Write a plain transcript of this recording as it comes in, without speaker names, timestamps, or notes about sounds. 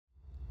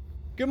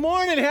Good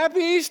morning. Happy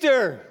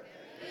Easter.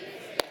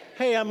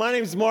 Hey, my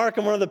name's Mark.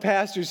 I'm one of the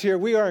pastors here.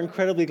 We are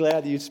incredibly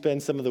glad that you'd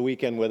spend some of the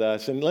weekend with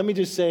us. And let me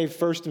just say,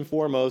 first and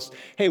foremost,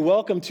 hey,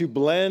 welcome to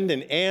Blend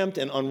and Amped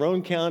and on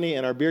Roane County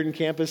and our Bearden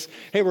campus.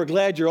 Hey, we're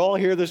glad you're all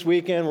here this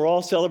weekend. We're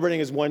all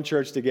celebrating as one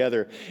church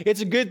together. It's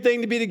a good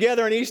thing to be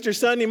together on Easter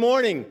Sunday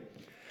morning.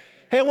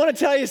 Hey, I want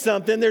to tell you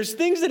something. There's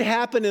things that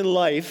happen in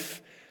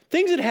life,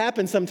 things that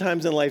happen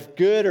sometimes in life,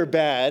 good or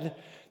bad,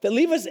 that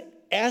leave us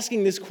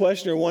asking this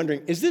question or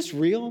wondering, is this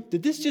real?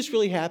 Did this just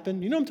really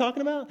happen? You know what I'm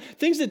talking about?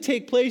 Things that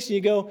take place and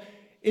you go,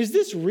 is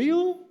this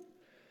real?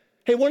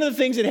 Hey, one of the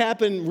things that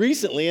happened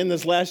recently in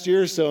this last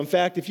year or so, in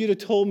fact, if you'd have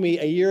told me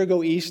a year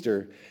ago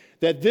Easter,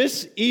 that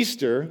this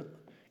Easter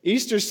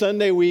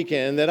Sunday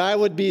weekend, that I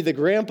would be the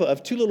grandpa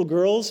of two little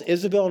girls,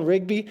 Isabel and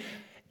Rigby.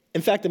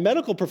 In fact, the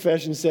medical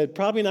profession said,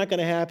 probably not going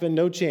to happen,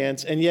 no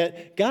chance. And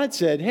yet God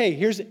said, hey,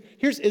 here's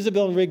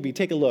Isabel and Rigby.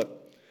 Take a look.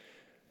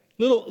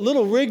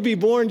 Little Rigby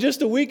born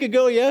just a week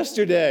ago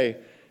yesterday.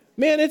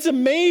 Man, it's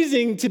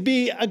amazing to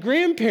be a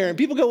grandparent.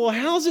 People go, well,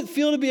 how does it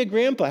feel to be a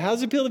grandpa? How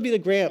does it feel to be the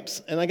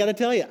gramps? And I got to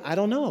tell you, I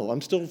don't know. I'm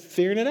still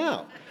figuring it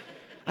out.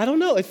 I don't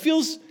know.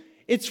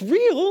 It's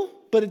real,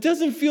 but it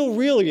doesn't feel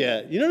real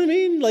yet. You know what I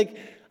mean? Like,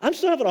 I'm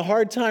still having a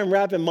hard time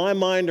wrapping my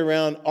mind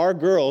around our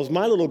girls,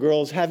 my little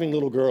girls, having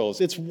little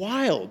girls. It's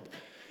wild.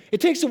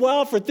 It takes a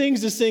while for things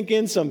to sink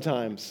in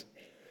sometimes.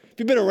 If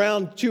you've been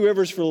around Two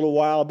Rivers for a little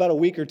while, about a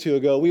week or two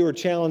ago, we were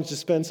challenged to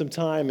spend some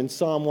time in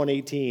Psalm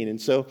 118.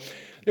 And so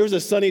there was a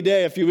sunny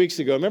day a few weeks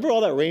ago. Remember all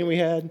that rain we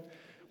had?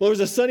 Well, it was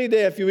a sunny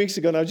day a few weeks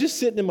ago, and I was just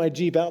sitting in my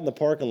Jeep out in the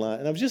parking lot,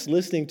 and I was just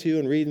listening to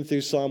and reading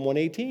through Psalm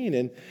 118.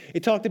 And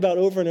it talked about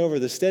over and over,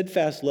 the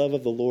steadfast love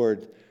of the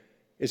Lord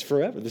is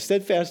forever. The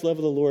steadfast love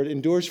of the Lord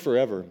endures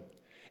forever.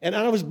 And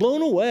I was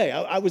blown away.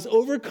 I was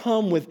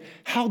overcome with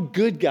how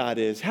good God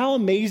is, how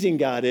amazing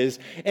God is.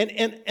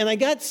 And I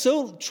got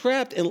so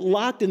trapped and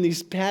locked in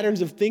these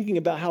patterns of thinking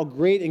about how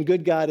great and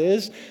good God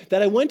is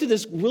that I went to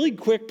this really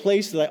quick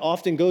place that I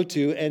often go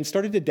to and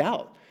started to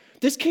doubt.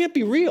 This can't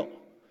be real.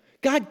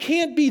 God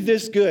can't be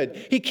this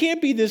good. He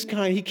can't be this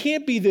kind. He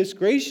can't be this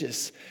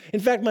gracious. In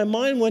fact, my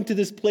mind went to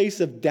this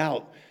place of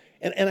doubt.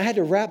 And I had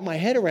to wrap my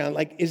head around,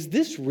 like, is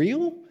this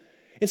real?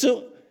 And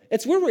so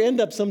it's where we end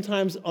up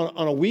sometimes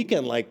on a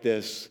weekend like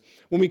this,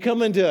 when we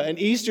come into an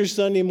Easter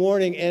Sunday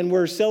morning and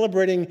we're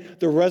celebrating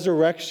the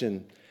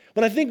resurrection.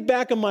 When I think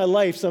back on my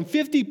life, some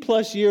 50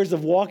 plus years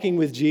of walking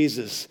with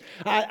Jesus,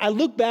 I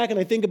look back and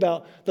I think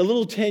about the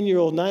little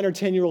 9 or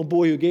 10-year-old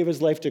boy who gave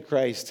his life to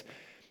Christ.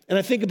 And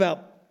I think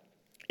about,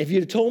 if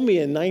you'd told me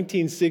in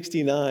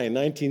 1969,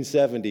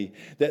 1970,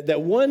 that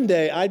one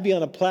day I'd be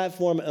on a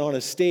platform and on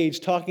a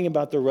stage talking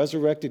about the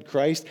resurrected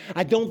Christ,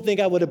 I don't think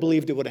I would have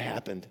believed it would have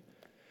happened.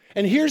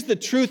 And here's the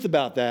truth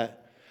about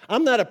that.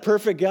 I'm not a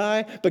perfect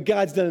guy, but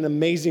God's done an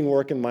amazing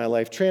work in my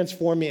life,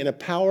 transformed me in a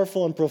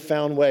powerful and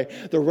profound way.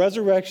 The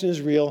resurrection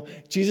is real.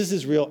 Jesus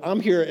is real. I'm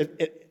here.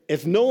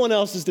 If no one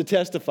else is to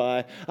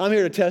testify, I'm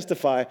here to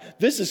testify.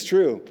 This is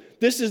true.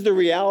 This is the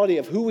reality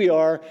of who we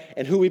are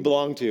and who we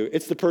belong to.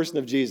 It's the person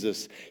of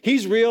Jesus.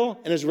 He's real,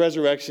 and his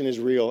resurrection is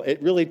real.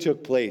 It really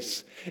took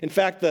place. In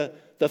fact, the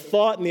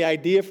thought and the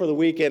idea for the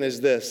weekend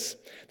is this.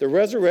 The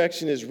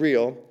resurrection is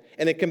real,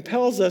 and it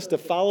compels us to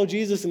follow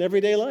Jesus in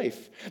everyday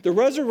life. The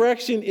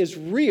resurrection is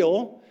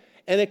real,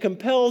 and it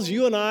compels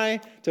you and I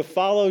to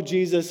follow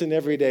Jesus in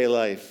everyday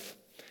life.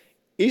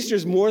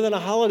 Easter's more than a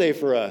holiday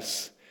for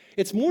us.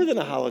 It's more than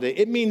a holiday.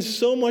 It means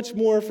so much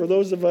more for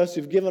those of us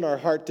who've given our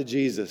heart to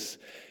Jesus.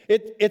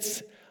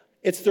 It's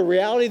the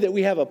reality that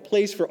we have a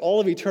place for all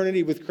of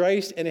eternity with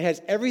Christ, and it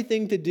has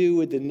everything to do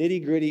with the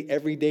nitty-gritty,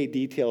 everyday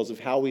details of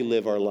how we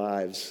live our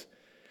lives.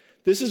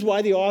 This is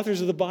why the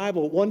authors of the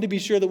Bible wanted to be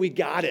sure that we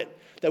got it,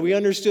 that we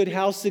understood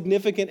how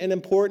significant and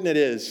important it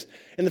is.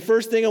 And the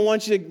first thing I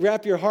want you to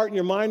wrap your heart and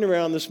your mind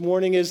around this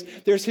morning is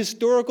there's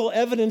historical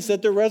evidence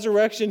that the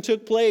resurrection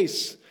took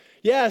place.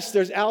 Yes,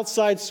 there's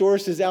outside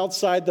sources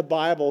outside the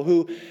Bible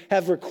who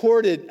have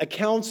recorded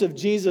accounts of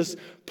Jesus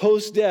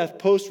post-death,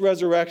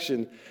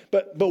 post-resurrection.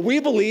 But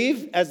we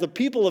believe, as the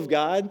people of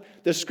God,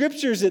 the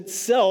Scriptures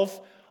itself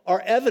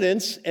are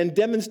evidence and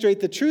demonstrate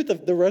the truth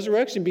of the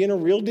resurrection being a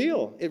real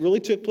deal. It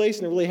really took place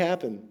and it really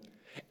happened.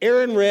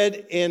 Aaron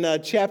read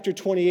in chapter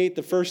 28,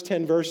 the first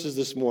 10 verses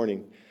this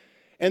morning.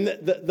 And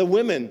the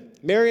women,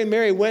 Mary and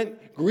Mary, went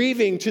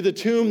grieving to the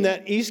tomb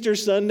that Easter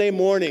Sunday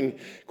morning.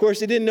 Of course,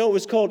 they didn't know it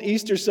was called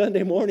Easter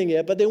Sunday morning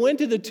yet, but they went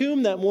to the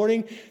tomb that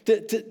morning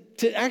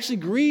to actually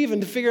grieve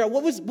and to figure out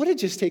what had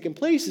just taken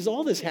place. Is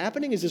all this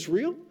happening? Is this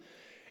real?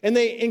 And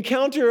they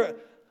encounter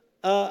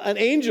an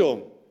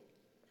angel.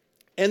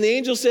 And the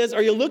angel says,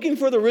 are you looking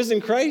for the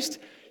risen Christ?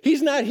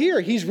 He's not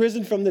here. He's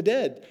risen from the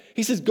dead.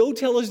 He says, go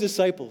tell his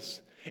disciples.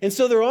 And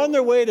so they're on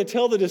their way to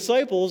tell the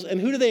disciples,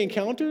 and who do they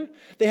encounter?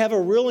 They have a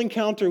real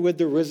encounter with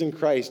the risen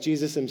Christ,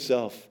 Jesus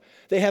himself.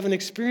 They have an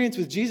experience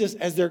with Jesus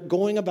as they're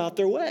going about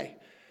their way.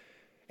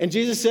 And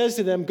Jesus says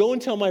to them, go and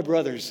tell my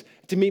brothers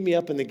to meet me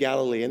up in the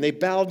Galilee. And they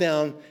bow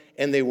down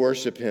and they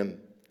worship him.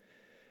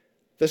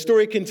 The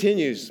story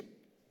continues.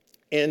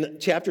 in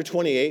chapter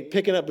 28,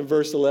 picking up in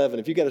verse 11.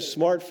 If you got a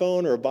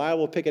smartphone or a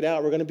Bible, pick it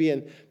out. We're going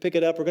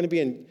to be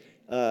in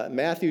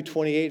Matthew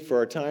 28 for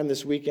our time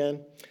this weekend.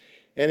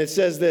 And it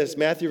says this,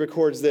 Matthew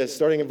records this,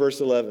 starting in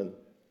verse 11.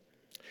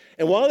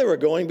 And while they were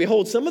going,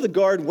 behold, some of the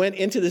guard went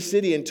into the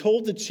city and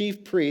told the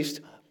chief priest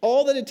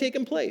all that had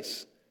taken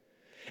place.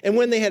 And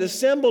when they had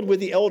assembled with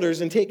the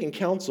elders and taken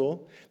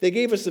counsel, they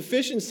gave a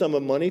sufficient sum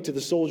of money to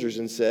the soldiers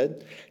and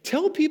said,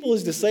 tell people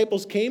his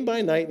disciples came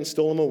by night and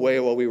stole him away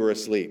while we were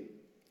asleep.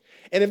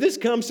 And if this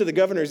comes to the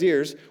governor's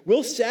ears,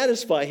 we'll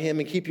satisfy him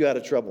and keep you out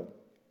of trouble.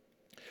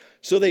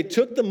 So they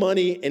took the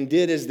money and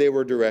did as they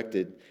were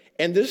directed.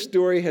 And this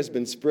story has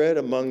been spread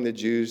among the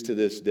Jews to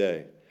this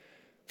day.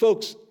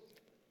 Folks,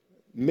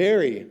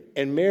 Mary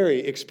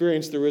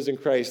experienced the risen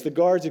Christ. The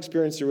guards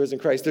experienced the risen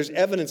Christ. There's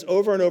evidence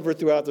over and over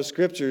throughout the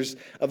scriptures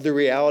of the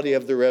reality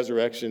of the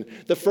resurrection.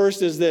 The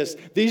first is this.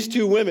 These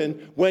two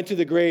women went to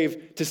the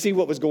grave to see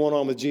what was going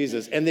on with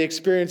Jesus, and they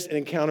experienced and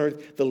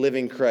encountered the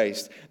living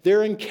Christ.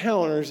 Their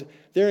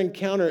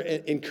encounter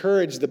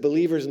encouraged the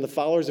believers and the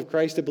followers of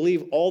Christ to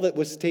believe all that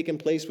was taking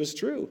place was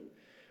true.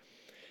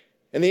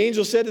 And the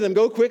angel said to them,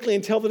 go quickly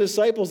and tell the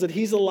disciples that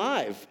he's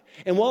alive.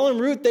 And while en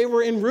route, they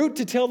were en route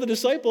to tell the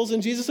disciples,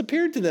 and Jesus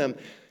appeared to them.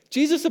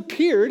 Jesus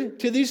appeared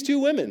to these two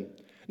women.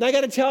 Now, I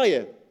got to tell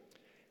you,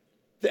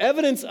 the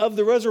evidence of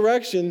the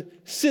resurrection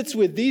sits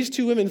with these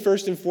two women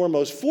first and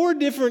foremost. 4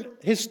 different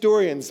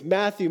historians,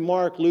 Matthew,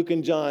 Mark, Luke,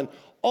 and John,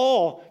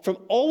 all from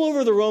all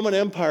over the Roman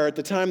Empire at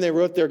the time they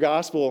wrote their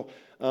gospel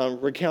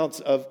recounts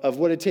of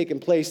what had taken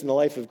place in the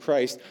life of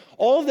Christ.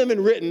 All of them had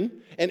written,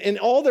 and in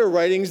all their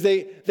writings,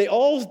 they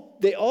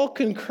all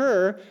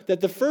concur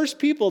that the first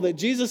people that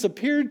Jesus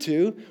appeared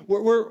to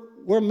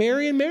were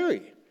Mary and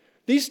Mary,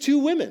 these two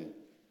women.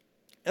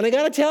 And I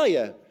got to tell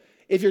you,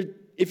 if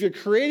you're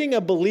creating a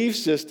belief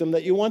system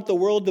that you want the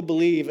world to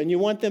believe and you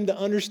want them to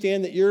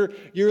understand that your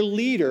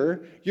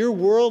leader, your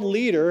world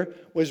leader,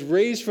 was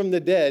raised from the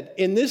dead,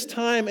 in this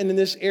time and in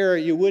this era,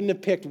 you wouldn't have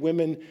picked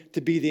women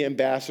to be the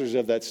ambassadors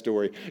of that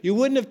story. You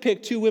wouldn't have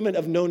picked two women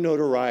of no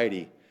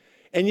notoriety.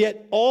 And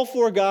yet, all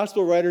 4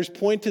 gospel writers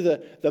point to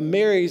the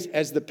Marys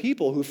as the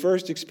people who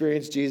first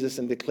experienced Jesus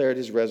and declared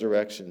his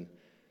resurrection.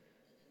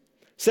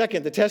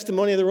 Second, the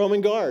testimony of the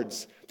Roman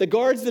guards. The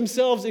guards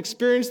themselves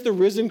experienced the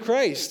risen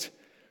Christ.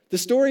 The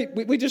story,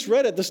 we just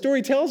read it. The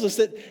story tells us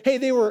that, hey,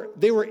 they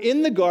were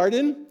in the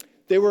garden,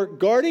 they were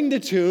guarding the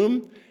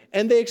tomb,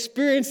 and they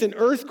experienced an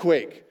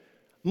earthquake.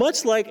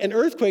 Much like an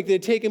earthquake that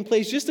had taken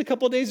place just a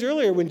couple of days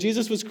earlier when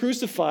Jesus was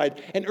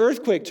crucified, an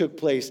earthquake took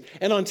place.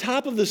 And on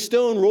top of the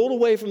stone rolled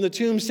away from the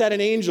tomb sat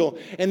an angel.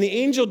 And the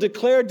angel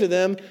declared to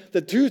them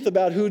the truth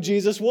about who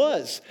Jesus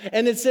was.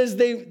 And it says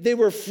they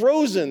were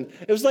frozen.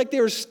 It was like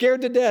they were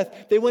scared to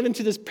death. They went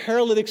into this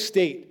paralytic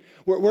state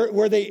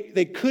where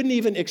they couldn't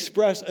even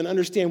express and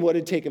understand what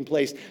had taken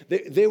place.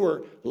 They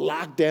were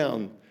locked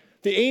down.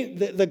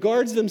 The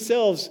guards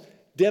themselves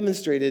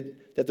demonstrated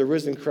that the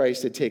risen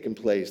Christ had taken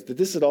place, that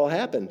this had all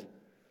happened.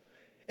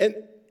 And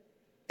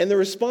the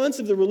response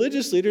of the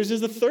religious leaders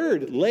is the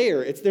third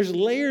layer. There's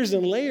layers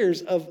and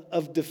layers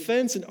of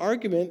defense and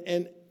argument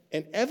and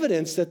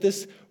evidence that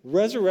this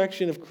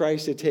resurrection of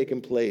Christ had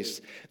taken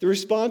place. The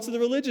response of the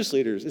religious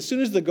leaders, as soon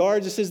as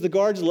it says the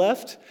guards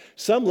left,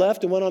 some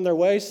left and went on their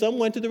way, some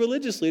went to the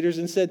religious leaders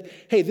and said,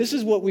 hey, this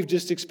is what we've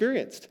just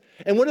experienced.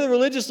 And what do the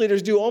religious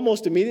leaders do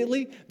almost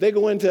immediately? They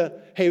go into,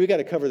 hey, we got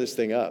to cover this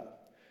thing up.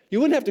 You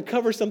wouldn't have to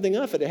cover something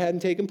up if it hadn't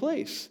taken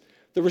place.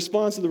 The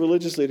response of the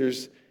religious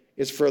leaders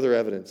is further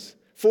evidence.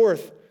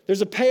 Fourth,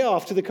 there's a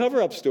payoff to the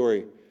cover-up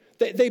story.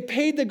 They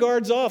paid the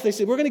guards off. They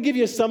said, we're going to give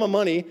you a sum of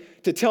money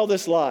to tell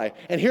this lie.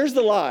 And here's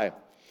the lie.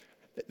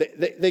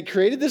 They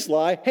created this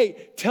lie.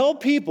 Hey, tell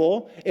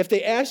people if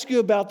they ask you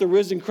about the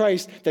risen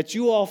Christ that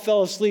you all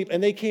fell asleep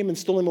and they came and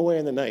stole him away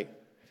in the night.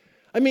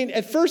 I mean,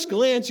 at first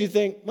glance, you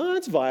think, well,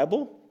 that's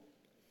viable.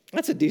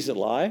 That's a decent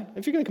lie.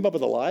 If you're going to come up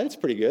with a lie, that's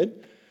pretty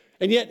good.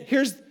 And yet,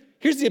 here's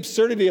the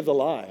absurdity of the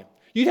lie.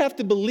 You'd have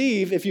to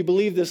believe, if you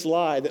believe this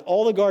lie, that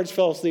all the guards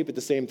fell asleep at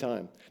the same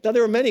time. Now,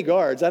 there were many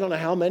guards. I don't know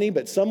how many,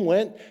 but some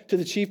went to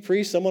the chief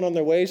priest, some went on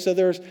their way. So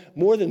there's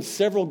more than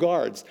several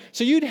guards.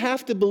 So you'd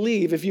have to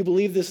believe, if you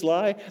believe this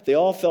lie, they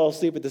all fell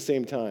asleep at the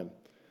same time.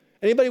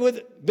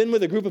 Anybody been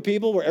with a group of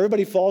people where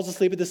everybody falls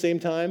asleep at the same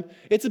time?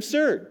 It's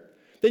absurd.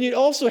 Then you'd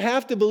also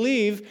have to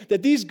believe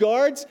that these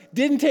guards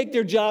didn't take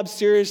their job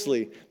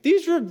seriously.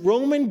 These were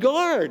Roman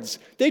guards.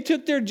 They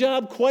took their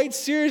job quite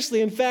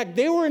seriously. In fact,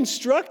 they were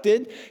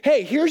instructed,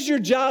 hey, here's your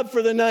job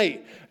for the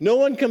night. No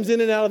one comes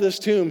in and out of this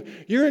tomb.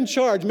 You're in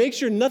charge. Make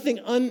sure nothing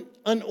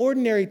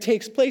unordinary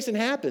takes place and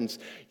happens.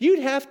 You'd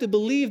have to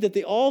believe that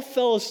they all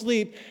fell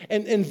asleep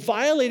and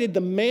violated the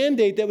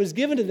mandate that was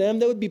given to them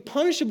that would be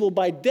punishable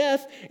by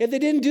death if they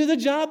didn't do the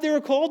job they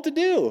were called to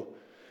do.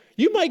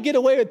 You might get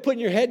away with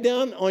putting your head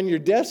down on your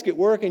desk at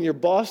work and your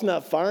boss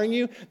not firing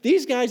you.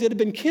 These guys had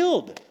been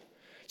killed.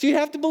 So you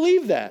have to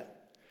believe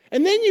that.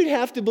 And then you'd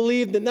have to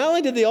believe that not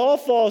only did they all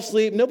fall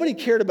asleep, nobody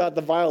cared about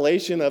the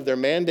violation of their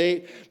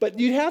mandate, but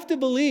you'd have to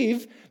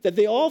believe that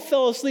they all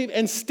fell asleep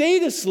and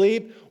stayed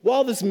asleep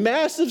while this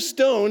massive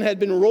stone had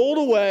been rolled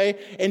away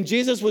and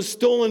Jesus was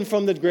stolen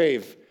from the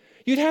grave.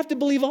 You'd have to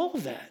believe all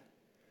of that.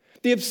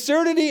 The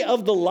absurdity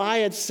of the lie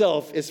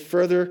itself is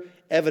further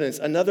evidence,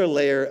 another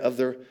layer of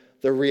the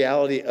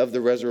reality of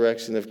the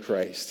resurrection of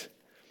Christ.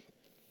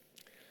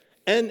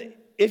 And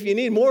if you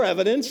need more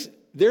evidence,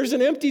 there's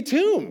an empty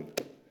tomb.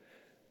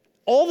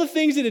 All the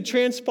things that had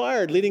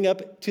transpired leading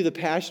up to the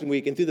Passion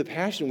Week and through the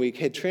Passion Week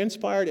had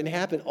transpired and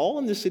happened all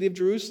in the city of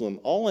Jerusalem,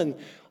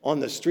 on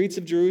the streets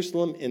of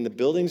Jerusalem, in the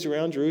buildings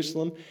around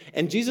Jerusalem.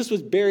 And Jesus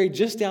was buried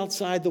just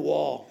outside the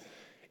wall.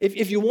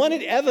 If you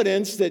wanted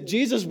evidence that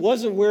Jesus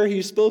wasn't where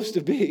he's supposed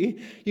to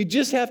be, you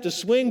just have to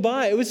swing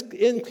by. It was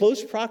in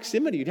close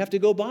proximity. You'd have to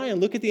go by and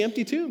look at the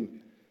empty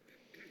tomb.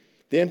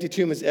 The empty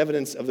tomb is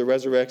evidence of the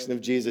resurrection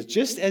of Jesus.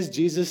 Just as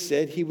Jesus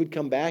said he would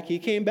come back, he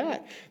came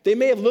back. They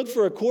may have looked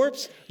for a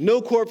corpse.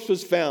 No corpse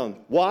was found.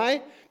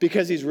 Why?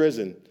 Because he's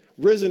risen.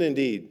 Risen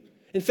indeed.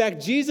 In fact,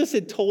 Jesus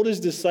had told his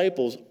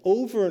disciples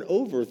over and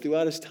over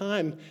throughout his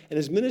time and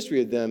his ministry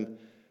with them,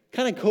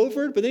 kind of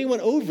covert, but then he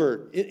went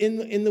overt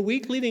in the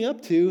week leading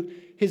up to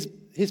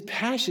his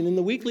passion, in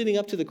the week leading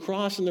up to the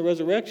cross and the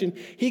resurrection.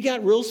 He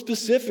got real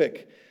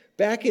specific.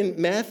 Back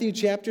in Matthew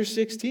chapter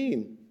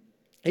 16,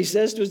 he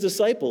says to his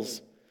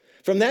disciples,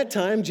 from that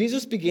time,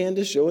 Jesus began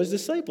to show his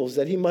disciples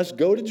that he must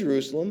go to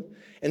Jerusalem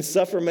and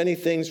suffer many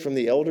things from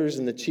the elders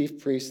and the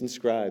chief priests and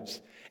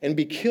scribes and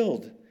be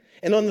killed,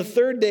 and on the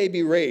third day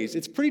be raised.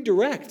 It's pretty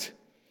direct.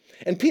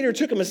 And Peter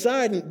took him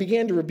aside and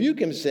began to rebuke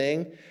him,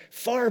 saying,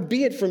 far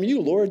be it from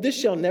you, Lord, this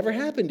shall never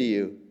happen to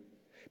you.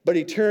 But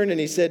he turned and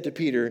he said to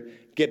Peter,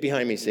 get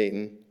behind me,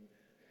 Satan,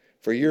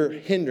 for you're a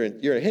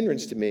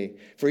hindrance to me,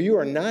 for you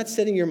are not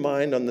setting your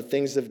mind on the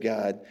things of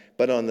God,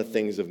 but on the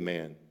things of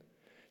man.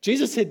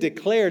 Jesus had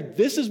declared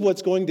this is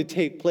what's going to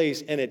take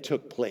place, and it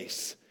took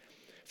place.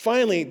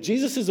 Finally,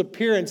 Jesus'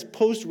 appearance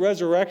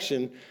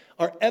post-resurrection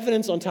are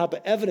evidence on top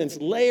of evidence,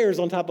 layers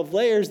on top of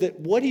layers, that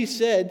what he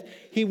said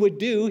he would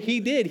do, he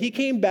did. He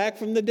came back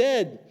from the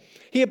dead.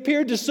 He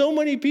appeared to so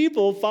many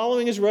people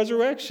following his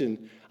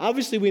resurrection.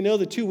 Obviously, we know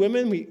the two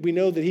women. We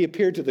know that he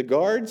appeared to the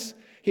guards.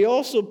 He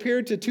also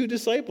appeared to two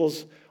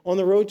disciples on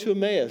the road to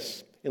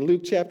Emmaus in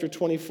Luke chapter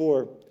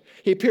 24.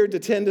 He appeared to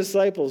 10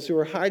 disciples who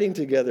were hiding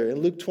together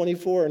in Luke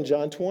 24 and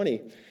John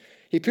 20.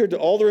 He appeared to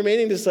all the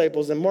remaining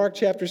disciples in Mark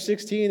chapter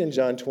 16 and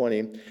John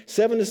 20.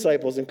 7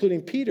 disciples,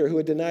 including Peter, who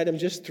had denied him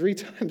just 3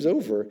 times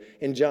over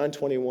in John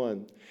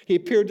 21. He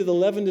appeared to the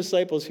 11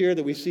 disciples here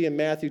that we see in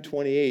Matthew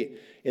 28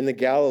 in the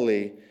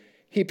Galilee.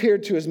 He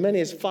appeared to as many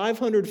as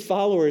 500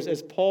 followers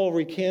as Paul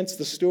recounts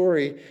the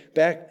story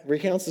back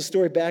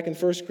in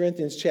 1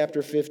 Corinthians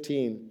chapter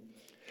 15.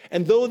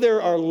 And though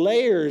there are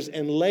layers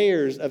and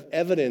layers of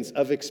evidence,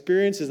 of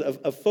experiences,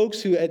 of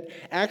folks who had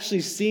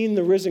actually seen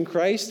the risen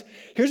Christ,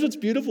 here's what's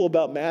beautiful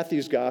about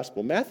Matthew's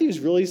gospel. Matthew is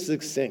really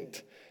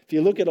succinct. If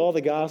you look at all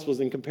the gospels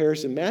in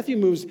comparison, Matthew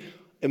moves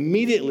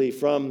immediately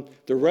from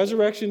the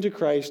resurrection to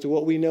Christ to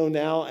what we know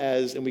now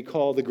as, and we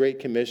call the Great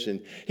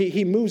Commission.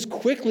 He moves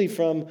quickly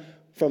from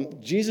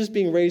Jesus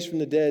being raised from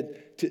the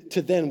dead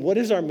to then what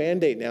is our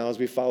mandate now as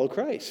we follow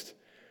Christ?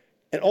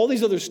 And all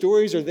these other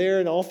stories are there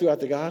and all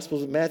throughout the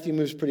Gospels. Matthew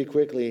moves pretty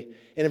quickly.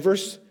 And in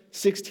verse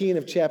 16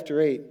 of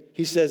chapter 8,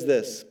 he says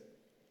this,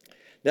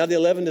 now the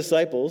 11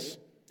 disciples,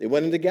 they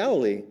went into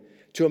Galilee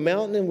to a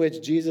mountain in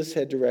which Jesus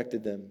had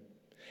directed them.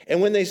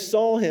 And when they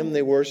saw him,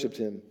 they worshiped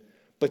him.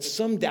 But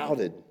some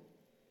doubted.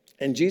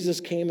 And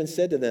Jesus came and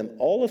said to them,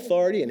 all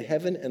authority in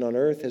heaven and on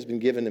earth has been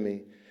given to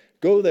me.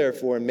 Go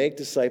therefore and make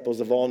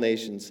disciples of all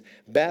nations,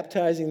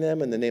 baptizing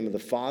them in the name of the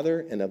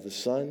Father and of the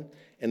Son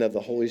and of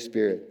the Holy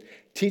Spirit,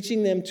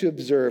 teaching them to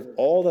observe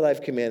all that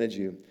I've commanded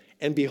you.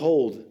 And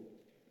behold,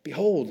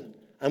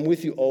 I'm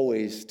with you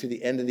always to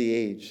the end of the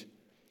age.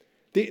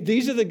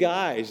 These are the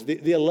guys,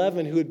 the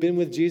 11 who had been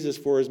with Jesus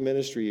for his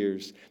ministry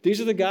years. These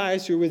are the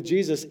guys who were with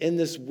Jesus in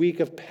this week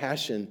of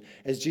passion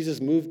as Jesus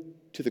moved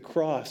to the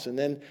cross and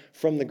then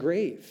from the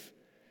grave.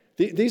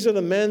 These are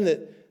the men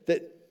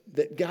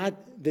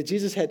that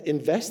Jesus had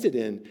invested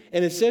in.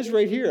 And it says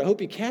right here, I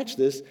hope you catch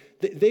this,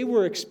 that they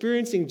were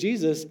experiencing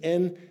Jesus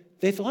and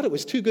they thought it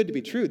was too good to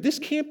be true. This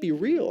can't be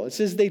real. It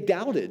says they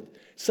doubted.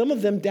 Some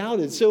of them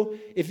doubted. So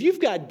if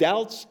you've got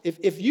doubts,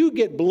 if you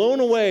get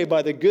blown away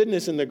by the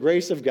goodness and the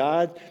grace of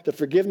God, the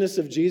forgiveness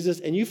of Jesus,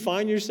 and you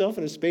find yourself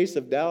in a space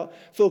of doubt,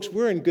 folks,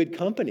 we're in good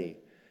company.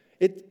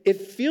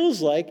 It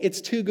feels like it's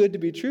too good to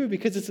be true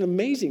because it's an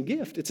amazing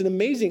gift. It's an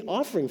amazing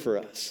offering for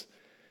us.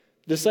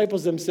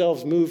 Disciples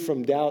themselves move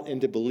from doubt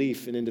into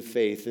belief and into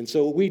faith. And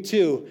so we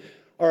too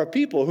are a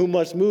people who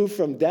must move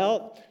from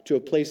doubt to a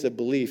place of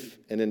belief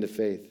and into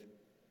faith.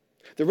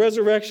 The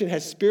resurrection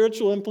has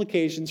spiritual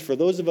implications for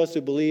those of us who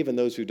believe and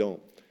those who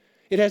don't.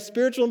 It has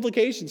spiritual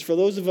implications for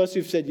those of us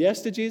who've said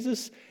yes to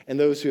Jesus and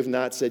those who have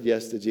not said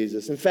yes to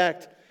Jesus. In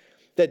fact,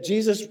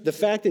 the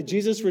fact that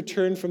Jesus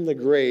returned from the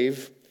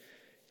grave,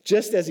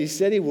 just as he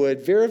said he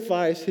would,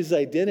 verifies his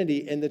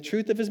identity and the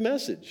truth of his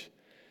message.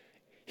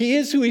 He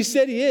is who he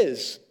said he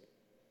is.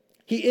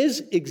 He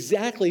is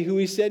exactly who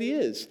he said he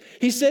is.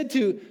 He said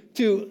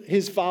to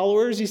his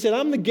followers, he said,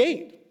 I'm the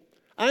gate.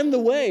 I'm the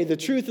way, the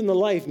truth, and the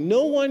life.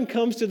 No one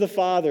comes to the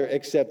Father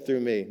except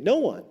through me. No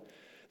one.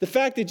 The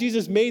fact that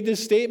Jesus made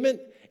this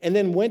statement and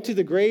then went to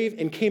the grave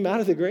and came out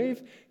of the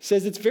grave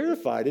says it's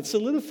verified, it's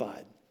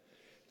solidified.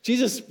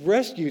 Jesus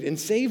rescued and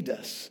saved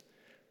us.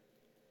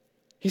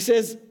 He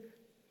says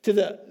to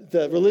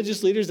the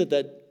religious leaders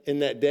in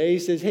that day, he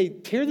says, hey,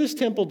 tear this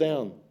temple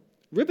down.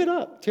 Rip it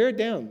up, tear it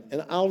down,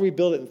 and I'll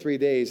rebuild it in 3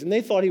 days. And they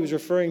thought he was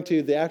referring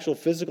to the actual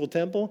physical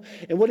temple.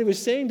 And what he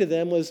was saying to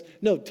them was,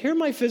 no, tear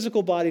my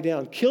physical body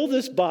down, kill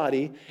this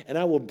body, and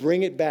I will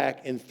bring it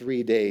back in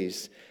 3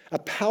 days. A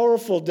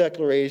powerful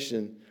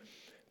declaration.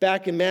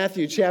 Back in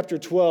Matthew chapter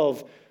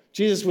 12,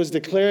 Jesus was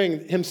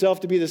declaring himself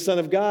to be the Son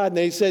of God, and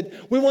they said,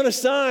 we want a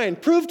sign.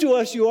 Prove to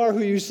us you are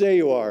who you say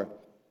you are.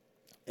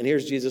 And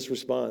here's Jesus'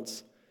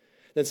 response.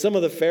 Then some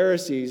of the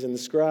Pharisees and the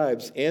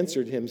scribes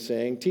answered him,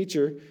 saying,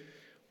 Teacher,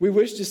 we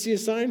wish to see a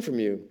sign from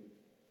you.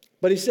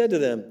 But he said to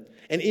them,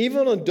 an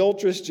evil and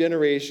adulterous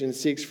generation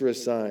seeks for a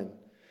sign,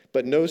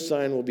 but no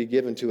sign will be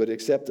given to it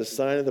except the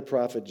sign of the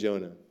prophet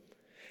Jonah.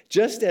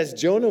 Just as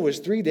Jonah was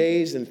 3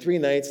 days and 3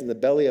 nights in the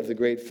belly of the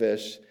great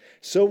fish,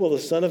 so will the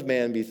Son of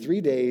Man be 3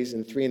 days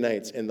and 3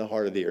 nights in the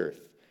heart of the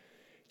earth.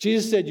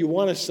 Jesus said, you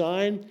want a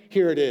sign?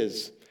 Here it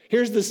is.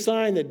 Here's the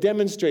sign that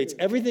demonstrates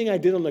everything I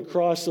did on the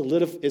cross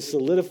is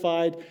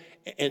solidified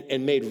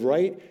and made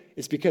right.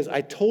 It's because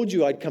I told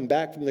you I'd come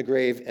back from the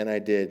grave, and I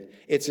did.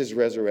 It's his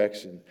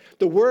resurrection.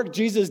 The work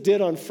Jesus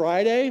did on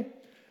Friday,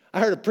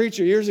 I heard a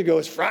preacher years ago,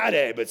 it's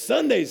Friday, but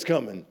Sunday's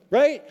coming,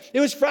 right? It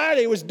was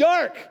Friday, it was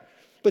dark,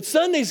 but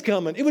Sunday's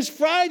coming. It was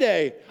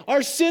Friday.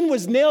 Our sin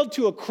was nailed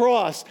to a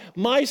cross.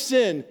 My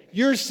sin,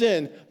 your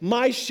sin,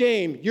 my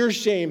shame, your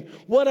shame,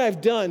 what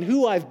I've done,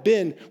 who I've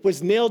been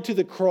was nailed to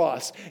the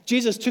cross.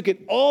 Jesus took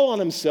it all on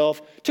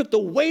himself, took the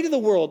weight of the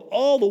world,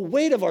 all the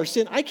weight of our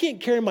sin. I can't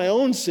carry my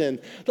own sin,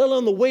 let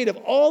alone the weight of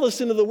all the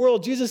sin of the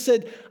world. Jesus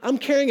said, I'm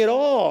carrying it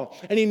all.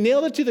 And he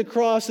nailed it to the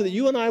cross so that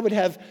you and I would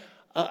have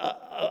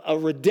a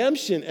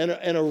redemption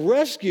and a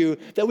rescue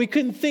that we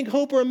couldn't think,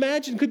 hope, or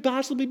imagine could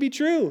possibly be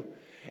true.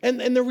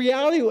 And the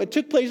reality of what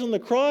took place on the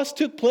cross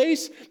took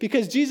place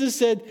because Jesus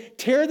said,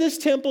 tear this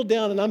temple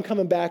down and I'm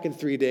coming back in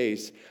 3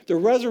 days. The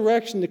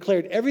resurrection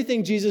declared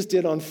everything Jesus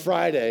did on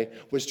Friday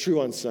was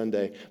true on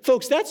Sunday.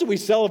 Folks, that's what we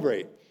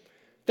celebrate.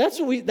 That's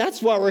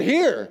why we're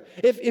here.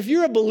 If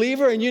you're a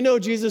believer and you know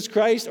Jesus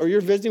Christ, or you're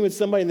visiting with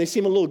somebody and they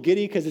seem a little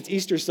giddy because it's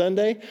Easter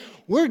Sunday,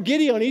 we're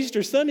giddy on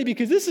Easter Sunday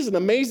because this is an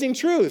amazing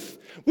truth.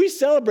 We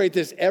celebrate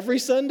this every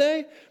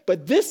Sunday,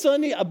 but this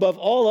Sunday, above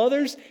all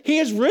others, he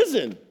is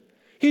risen.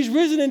 He's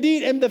risen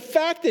indeed. And the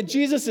fact that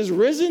Jesus is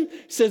risen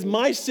says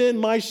my sin,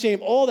 my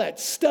shame, all that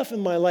stuff in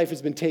my life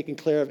has been taken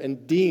care of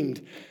and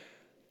deemed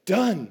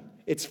done.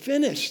 It's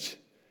finished.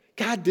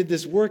 God did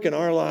this work in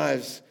our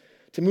lives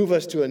to move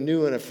us to a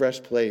new and a fresh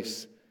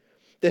place.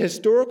 The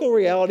historical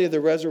reality of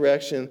the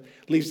resurrection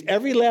leaves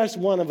every last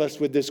one of us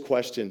with this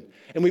question.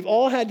 And we've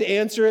all had to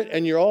answer it,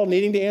 and you're all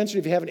needing to answer it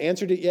if you haven't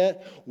answered it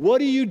yet. What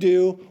do you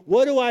do?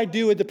 What do I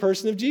do with the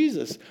person of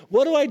Jesus?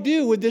 What do I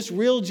do with this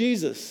real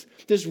Jesus?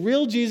 This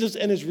real Jesus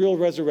and his real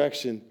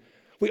resurrection.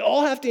 We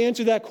all have to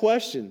answer that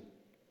question.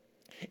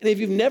 And if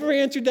you've never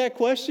answered that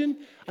question,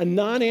 a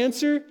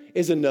non-answer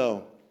is a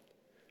no.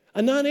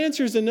 A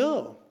non-answer is a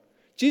no.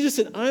 Jesus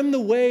said, I'm the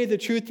way, the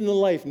truth, and the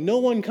life. No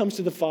one comes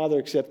to the Father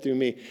except through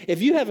me.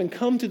 If you haven't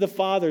come to the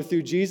Father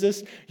through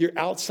Jesus, you're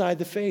outside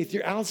the faith.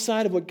 You're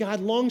outside of what God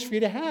longs for you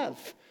to have.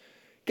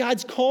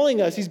 God's calling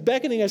us. He's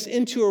beckoning us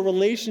into a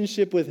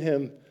relationship with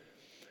him.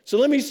 So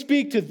let me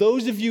speak to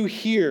those of you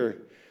here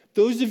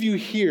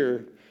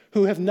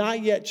who have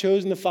not yet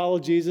chosen to follow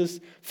Jesus.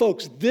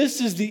 Folks,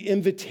 this is the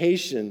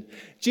invitation.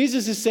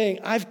 Jesus is saying,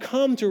 I've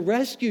come to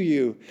rescue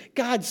you.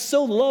 God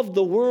so loved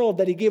the world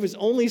that he gave his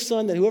only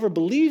son, that whoever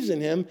believes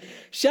in him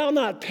shall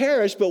not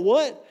perish, but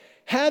what?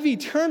 Have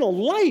eternal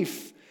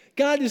life.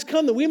 God has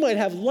come that we might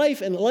have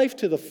life and life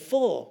to the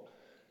full.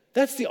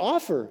 That's the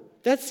offer.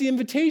 That's the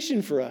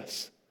invitation for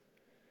us.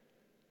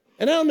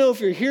 And I don't know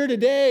if you're here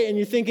today and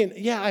you're thinking,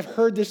 yeah, I've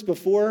heard this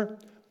before.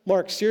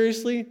 Mark,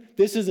 seriously,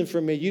 this isn't for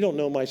me. You don't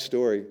know my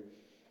story.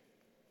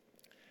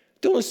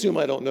 Don't assume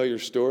I don't know your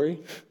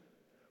story.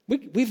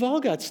 We've all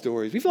got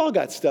stories. We've all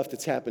got stuff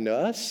that's happened to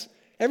us.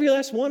 Every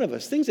last one of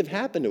us. Things have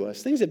happened to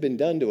us. Things have been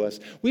done to us.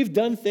 We've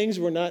done things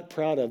we're not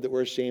proud of, that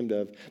we're ashamed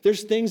of.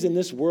 There's things in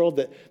this world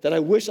that I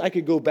wish I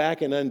could go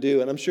back and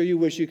undo, and I'm sure you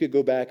wish you could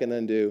go back and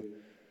undo.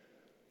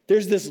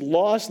 There's this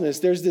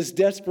lostness, there's this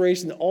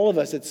desperation that all of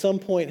us at some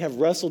point have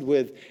wrestled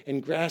with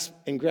and grasped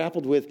and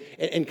grappled with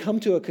and come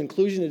to a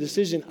conclusion, a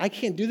decision, I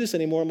can't do this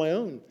anymore on my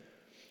own.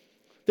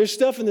 There's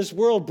stuff in this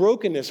world,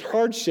 brokenness,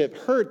 hardship,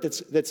 hurt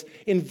that's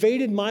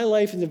invaded my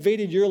life and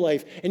invaded your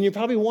life. And you're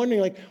probably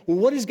wondering, like, well,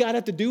 what does God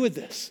have to do with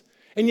this?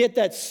 And yet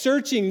that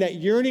searching, that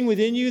yearning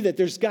within you that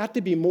there's got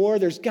to be more,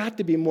 there's got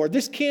to be more.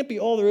 This can't be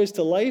all there is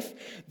to life.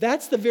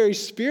 That's the very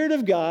Spirit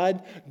of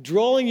God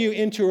drawing you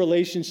into a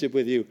relationship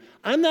with you.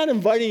 I'm not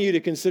inviting you to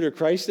consider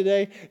Christ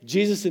today.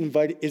 Jesus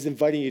is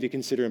inviting you to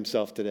consider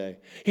himself today.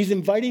 He's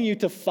inviting you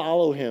to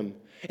follow him.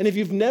 And if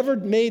you've never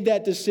made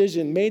that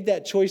decision, made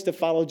that choice to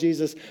follow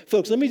Jesus,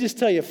 folks, let me just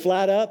tell you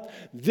flat up,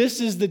 this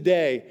is the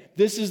day,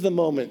 this is the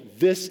moment,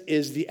 this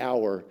is the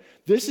hour.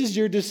 This is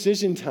your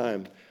decision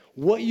time.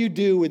 What you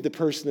do with the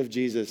person of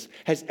Jesus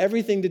has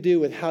everything to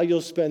do with how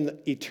you'll spend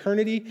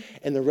eternity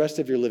and the rest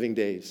of your living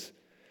days.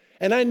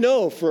 And I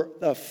know for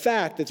a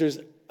fact that there's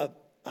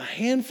a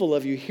handful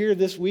of you here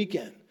this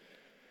weekend.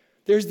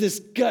 There's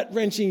this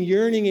gut-wrenching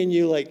yearning in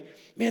you like,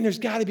 man, there's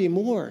got to be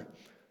more.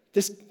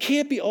 This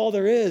can't be all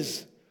there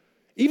is.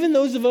 Even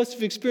those of us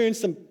who've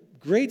experienced some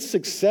great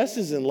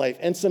successes in life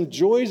and some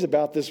joys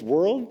about this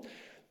world,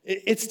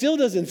 it still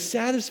doesn't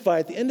satisfy.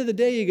 At the end of the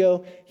day, you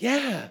go,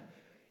 yeah,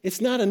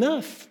 it's not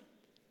enough.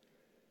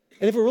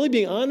 And if we're really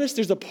being honest,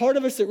 there's a part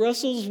of us that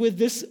wrestles with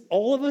this,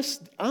 all of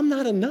us, I'm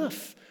not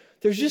enough.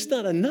 There's just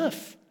not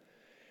enough.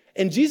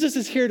 And Jesus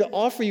is here to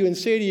offer you and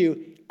say to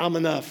you, I'm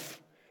enough.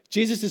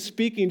 Jesus is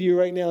speaking to you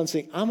right now and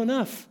saying, I'm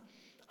enough.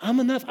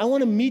 I'm enough. I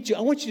want to meet you.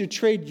 I want you to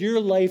trade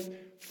your life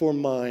for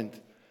mine.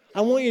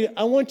 I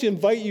want to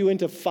invite you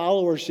into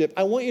followership.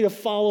 I want you to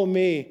follow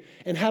me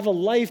and have a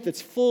life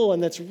that's full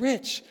and that's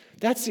rich.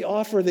 That's the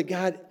offer that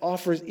God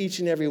offers each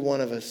and every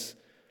one of us.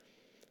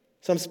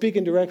 So I'm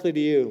speaking directly to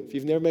you. If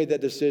you've never made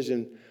that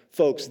decision,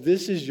 folks,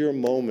 this is your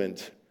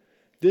moment.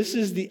 This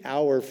is the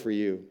hour for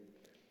you.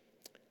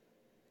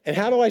 And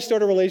how do I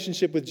start a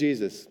relationship with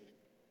Jesus?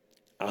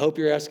 I hope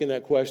you're asking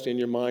that question in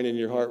your mind and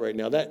your heart right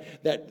now.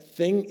 That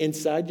thing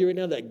inside you right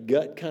now, that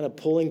gut kind of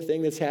pulling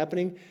thing that's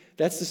happening,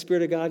 that's the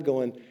Spirit of God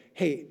going,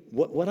 hey,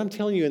 what I'm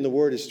telling you in the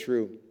Word is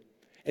true.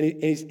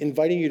 And he's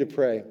inviting you to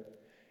pray.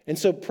 And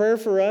so prayer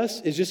for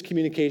us is just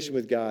communication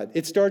with God.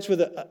 It starts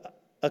with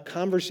a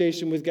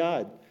conversation with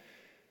God.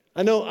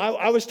 I know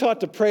I was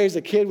taught to pray as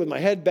a kid with my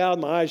head bowed,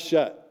 my eyes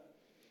shut.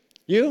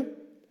 You?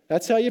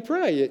 That's how you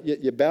pray.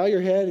 You bow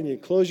your head and you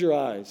close your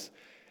eyes.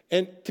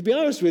 And to be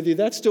honest with you,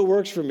 that still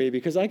works for me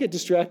because I get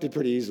distracted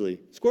pretty easily.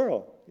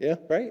 Squirrel, yeah,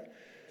 right?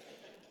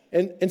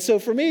 And so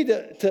for me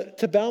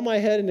to bow my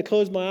head and to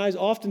close my eyes,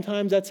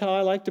 oftentimes that's how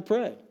I like to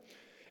pray.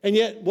 And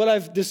yet what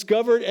I've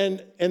discovered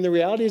and the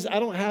reality is I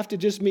don't have to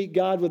just meet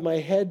God with my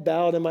head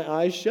bowed and my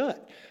eyes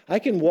shut. I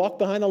can walk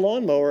behind a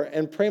lawnmower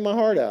and pray my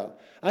heart out.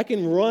 I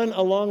can run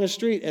along a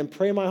street and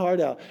pray my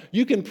heart out.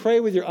 You can pray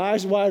with your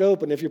eyes wide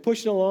open. If you're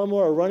pushing a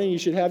lawnmower or running, you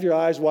should have your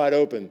eyes wide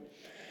open.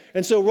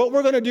 And so what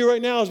we're going to do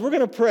right now is we're going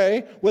to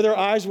pray with our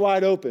eyes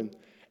wide open.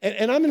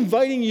 And I'm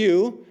inviting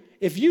you,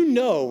 if you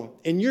know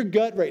in your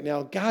gut right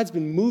now, God's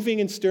been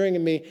moving and stirring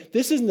in me.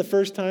 This isn't the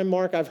first time,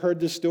 Mark, I've heard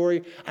this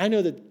story. I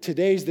know that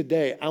today's the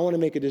day I want to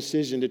make a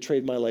decision to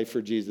trade my life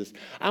for Jesus.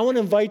 I want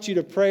to invite you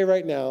to pray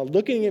right now,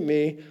 looking at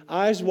me,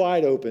 eyes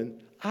wide open,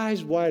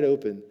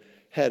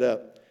 head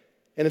up.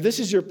 And if this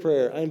is your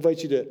prayer, I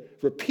invite you to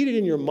repeat it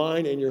in your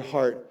mind and your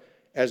heart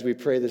as we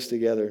pray this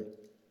together.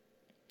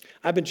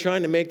 I've been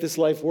trying to make this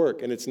life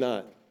work, and it's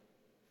not.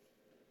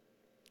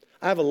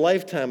 I have a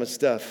lifetime of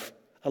stuff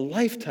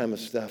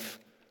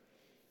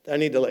that I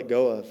need to let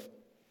go of.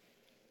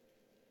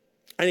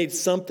 I need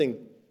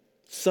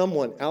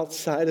someone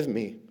outside of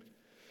me.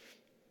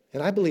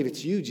 And I believe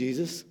it's you,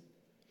 Jesus.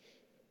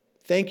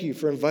 Thank you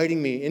for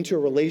inviting me into a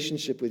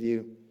relationship with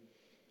you.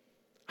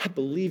 I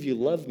believe you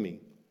love me.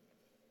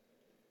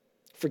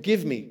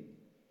 Forgive me.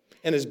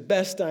 And as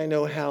best I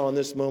know how in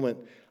this moment,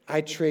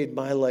 I trade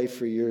my life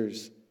for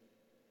yours.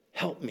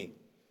 Help me.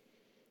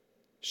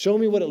 Show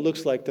me what it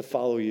looks like to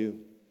follow you.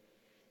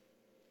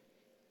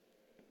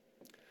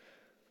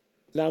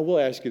 Now I will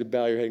ask you to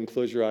bow your head and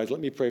close your eyes. Let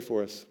me pray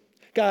for us.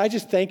 God, I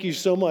just thank you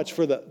so much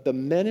for the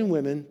men and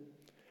women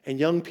and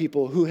young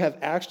people who have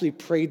actually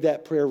prayed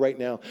that prayer right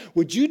now.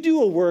 Would you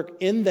do a work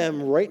in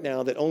them right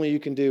now that only you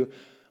can do?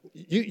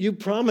 You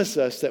promise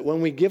us that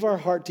when we give our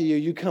heart to you,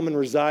 you come and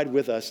reside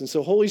with us. And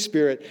so, Holy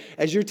Spirit,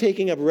 as you're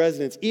taking up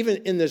residence,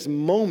 even in this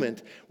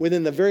moment,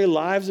 within the very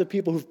lives of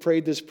people who've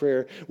prayed this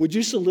prayer, would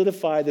you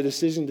solidify the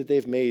decision that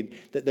they've made,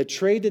 that the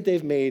trade that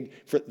they've made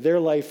for their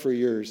life for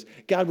yours?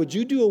 God, would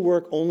you do a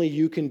work only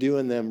you can do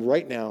in them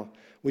right now?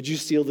 Would you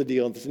seal the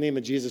deal? In the name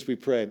of Jesus, we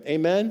pray.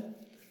 Amen?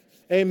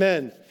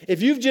 Amen.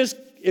 If you've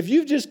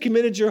just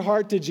committed your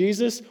heart to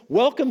Jesus,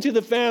 welcome to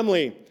the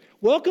family.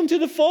 Welcome to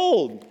the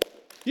fold.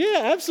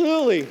 Yeah,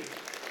 absolutely.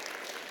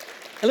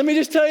 And let me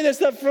just tell you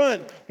this up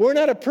front. We're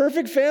not a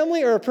perfect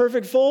family or a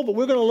perfect fold, but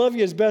we're going to love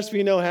you as best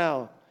we know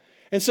how.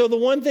 And so the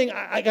one thing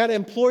I got to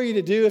implore you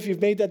to do if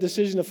you've made that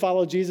decision to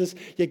follow Jesus,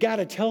 you got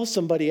to tell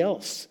somebody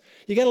else.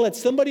 You got to let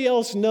somebody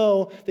else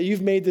know that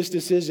you've made this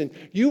decision.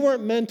 You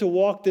weren't meant to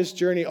walk this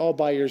journey all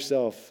by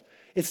yourself.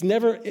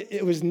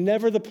 It was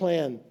never the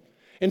plan.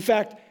 In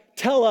fact,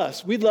 tell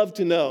us. We'd love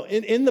to know.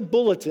 In the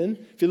bulletin,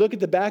 if you look at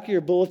the back of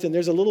your bulletin,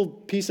 there's a little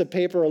piece of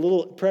paper, a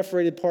little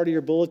perforated part of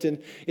your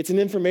bulletin. It's an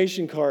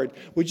information card.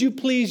 Would you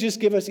please just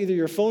give us either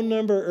your phone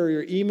number or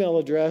your email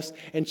address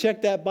and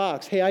check that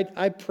box? Hey,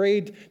 I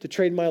prayed to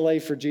trade my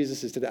life for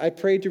Jesus today. I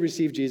prayed to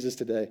receive Jesus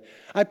today.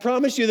 I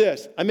promise you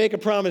this. I make a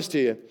promise to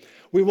you.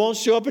 We won't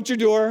show up at your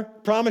door,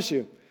 promise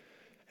you.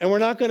 And we're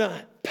not going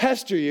to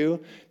pester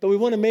you, but we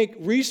want to make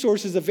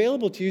resources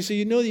available to you so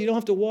you know that you don't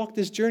have to walk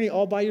this journey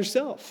all by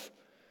yourself.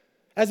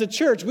 As a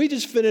church, we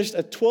just finished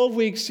a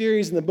 12-week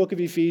series in the book of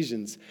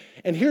Ephesians.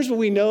 And here's what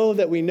we know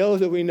that we know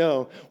that we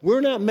know.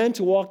 We're not meant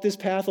to walk this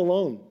path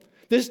alone.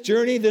 This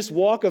journey, this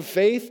walk of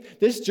faith,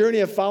 this journey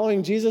of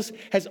following Jesus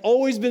has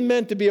always been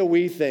meant to be a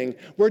we thing.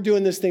 We're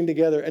doing this thing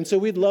together. And so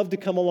we'd love to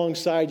come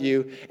alongside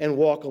you and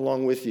walk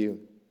along with you.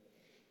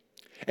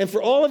 And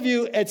for all of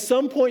you at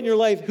some point in your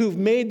life who've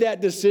made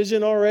that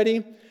decision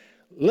already,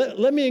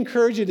 let me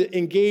encourage you to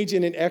engage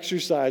in an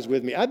exercise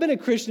with me. I've been a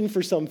Christian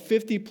for some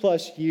 50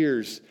 plus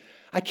years.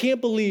 I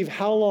can't believe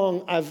how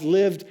long I've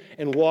lived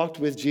and walked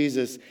with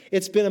Jesus.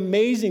 It's been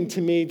amazing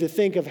to me to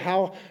think of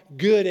how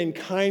good and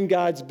kind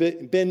God's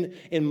been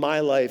in my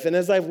life. And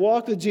as I've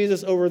walked with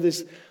Jesus over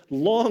this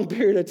long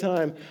period of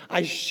time,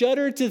 I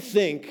shudder to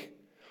think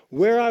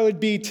where I would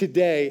be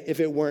today if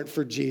it weren't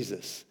for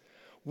Jesus.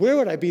 Where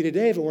would I be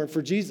today if it weren't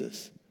for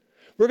Jesus?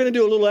 We're going to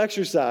do a little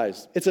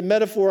exercise. It's a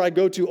metaphor I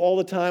go to all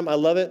the time. I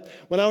love it.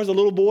 When I was a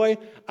little boy,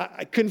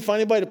 I couldn't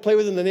find anybody to play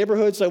with in the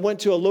neighborhood, so I went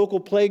to a local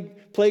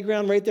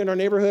playground right there in our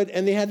neighborhood,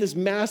 and they had this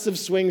massive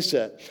swing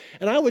set.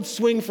 And I would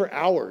swing for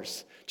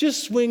hours.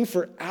 Just swing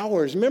for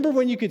hours. Remember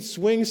when you could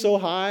swing so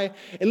high?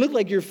 It looked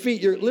like you're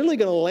literally going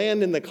to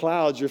land in the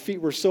clouds. Your feet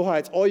were so high,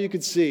 it's all you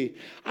could see.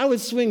 I would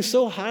swing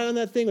so high on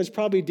that thing, it was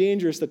probably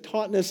dangerous. The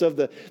tautness of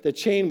the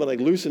chain would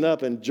loosen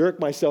up and jerk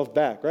myself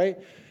back, right?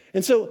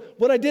 And so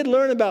what I did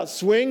learn about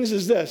swings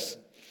is this.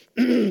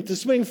 To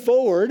swing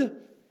forward,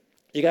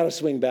 you got to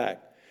swing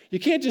back. You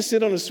can't just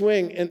sit on a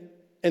swing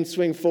and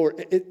swing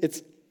forward.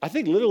 It's, I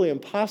think, literally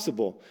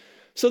impossible.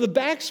 So the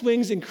backswing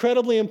is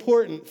incredibly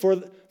important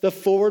for the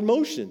forward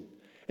motion.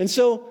 And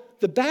so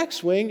the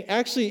backswing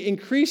actually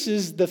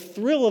increases the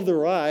thrill of the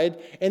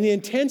ride and the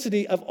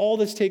intensity of all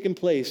that's taken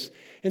place.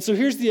 And so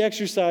here's the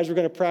exercise we're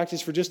going to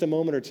practice for just a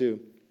moment or two.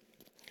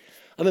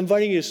 I'm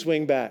inviting you to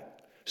swing back.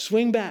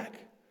 Swing back.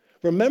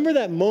 Remember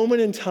that moment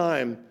in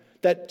time,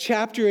 that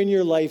chapter in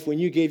your life when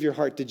you gave your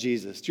heart to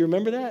Jesus. Do you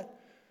remember that?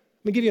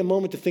 Let me give you a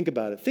moment to think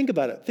about it. Think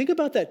about it. Think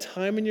about that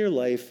time in your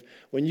life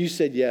when you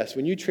said yes,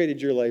 when you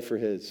traded your life for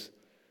His.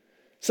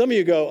 Some of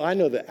you go, I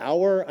know the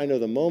hour, I know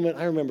the moment,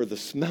 I remember the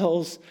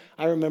smells,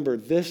 I remember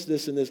this,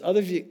 and this.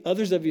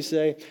 Others of you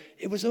say,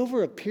 it was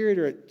over a period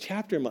or a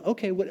chapter.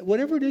 Okay,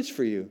 whatever it is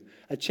for you,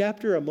 a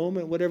chapter, a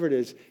moment, whatever it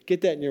is,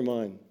 get that in your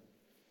mind.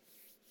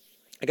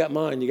 I got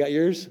mine. You got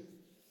yours?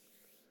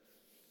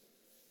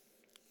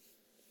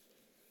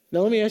 Now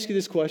let me ask you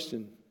this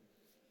question.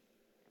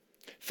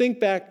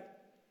 Think back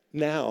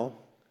now.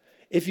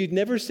 If you'd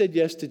never said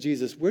yes to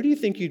Jesus, where do you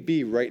think you'd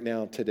be right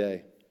now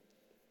today?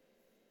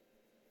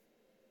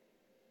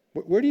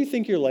 Where do you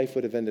think your life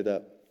would have ended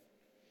up?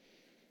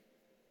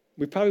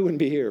 We probably wouldn't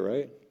be here,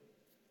 right?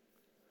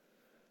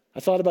 I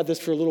thought about this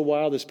for a little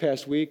while this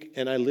past week,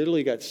 and I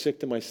literally got sick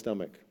to my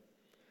stomach.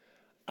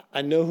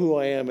 I know who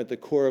I am at the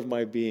core of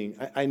my being.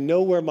 I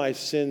know where my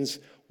sins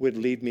would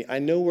lead me. I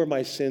know where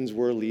my sins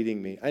were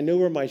leading me. I know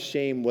where my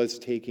shame was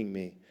taking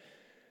me.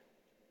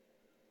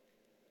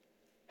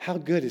 How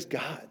good is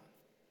God?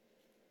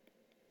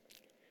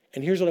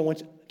 And here's what I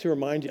want to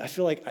remind you. I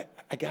feel like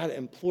I got to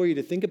implore you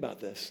to think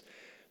about this.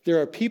 There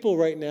are people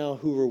right now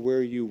who are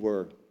where you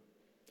were.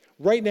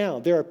 Right now,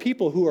 there are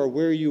people who are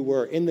where you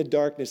were, in the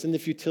darkness, in the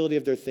futility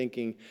of their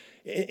thinking,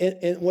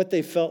 and what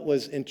they felt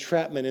was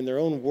entrapment in their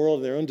own world,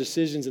 in their own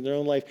decisions, in their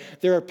own life.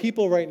 There are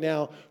people right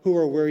now who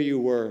are where you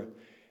were.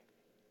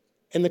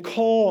 And the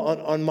call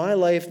on my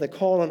life, the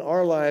call on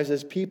our lives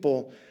as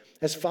people,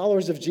 as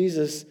followers of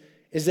Jesus,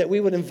 is that we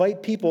would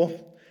invite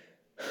people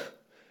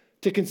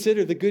to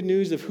consider the good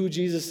news of who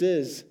Jesus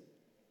is.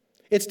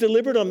 It's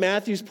deliberate on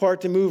Matthew's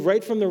part to move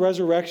right from the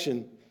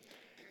resurrection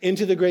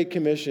into the Great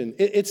Commission.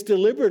 It's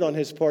deliberate on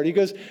his part. He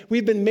goes,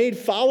 we've been made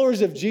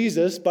followers of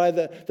Jesus by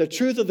the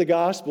truth of the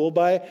gospel,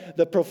 by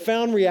the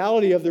profound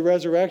reality of the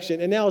resurrection.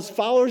 And now as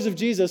followers of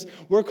Jesus,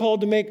 we're called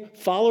to make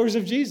followers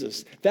of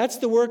Jesus. That's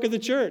the work of the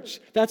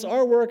church. That's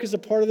our work as a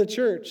part of the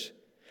church.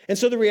 And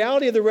so the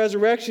reality of the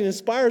resurrection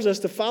inspires us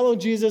to follow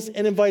Jesus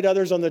and invite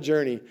others on the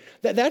journey.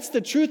 That's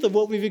the truth of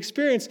what we've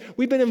experienced.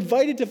 We've been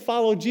invited to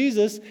follow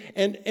Jesus,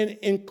 and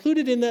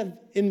included in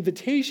that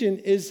invitation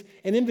is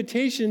an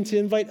invitation to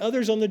invite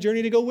others on the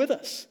journey to go with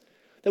us,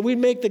 that we'd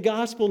make the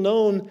gospel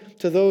known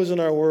to those in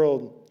our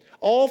world.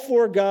 All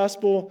four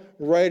gospel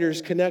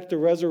writers connect the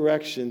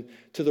resurrection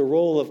to the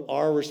role of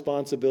our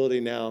responsibility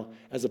now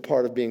as a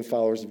part of being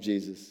followers of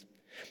Jesus.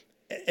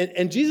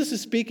 And Jesus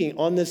is speaking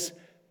on this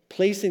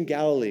place in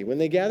Galilee. When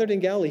they gathered in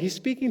Galilee, he's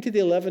speaking to the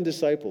 11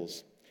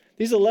 disciples.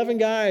 These 11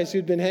 guys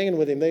who'd been hanging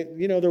with him,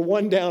 they're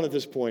one down at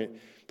this point.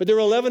 But there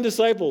were 11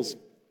 disciples.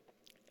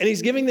 And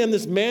he's giving them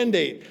this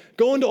mandate.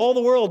 Go into all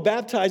the world,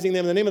 baptizing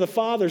them in the name of the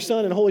Father,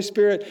 Son, and Holy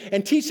Spirit,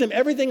 and teach them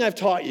everything I've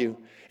taught you.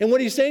 And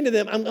what he's saying to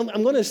them, I'm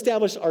going to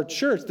establish our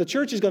church. The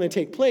church is going to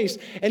take place.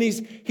 And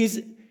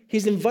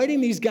he's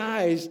inviting these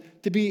guys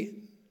to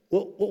be,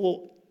 what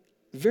will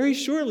very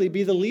shortly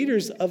be the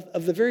leaders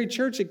of the very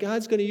church that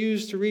God's going to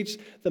use to reach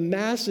the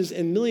masses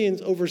and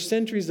millions over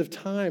centuries of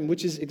time,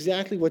 which is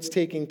exactly what's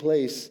taking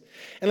place.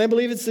 And I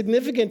believe it's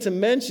significant to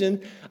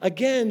mention,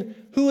 again,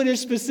 who it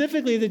is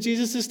specifically that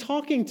Jesus is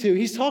talking to.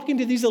 He's talking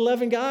to these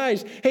 11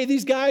 guys. Hey,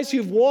 these guys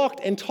who've walked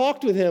and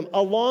talked with him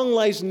along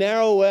life's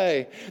narrow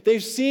way.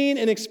 They've seen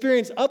and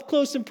experienced up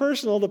close and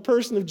personal the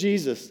person of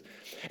Jesus.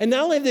 And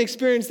not only have they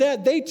experienced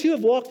that, they too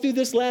have walked through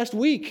this last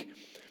week.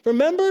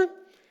 Remember?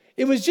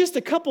 It was just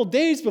a couple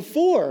days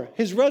before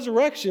his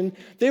resurrection.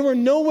 They were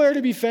nowhere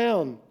to be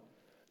found.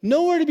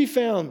 Nowhere to be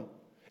found.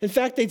 In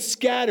fact, they'd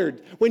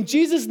scattered. When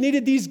Jesus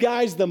needed these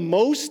guys the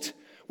most,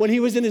 when he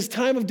was in his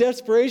time of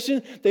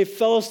desperation, they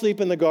fell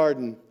asleep in the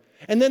garden.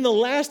 And then the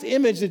last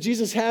image that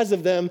Jesus has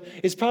of them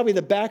is probably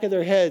the back of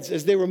their heads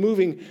as they were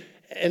moving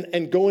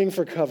and going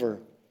for cover.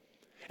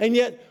 And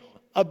yet,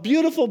 a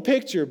beautiful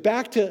picture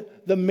back to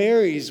the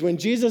Marys when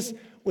Jesus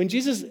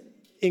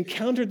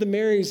encountered the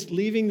Marys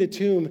leaving the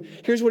tomb.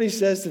 Here's what he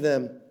says to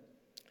them.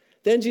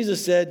 Then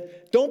Jesus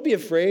said, don't be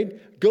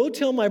afraid. Go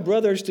tell my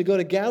brothers to go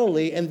to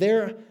Galilee, and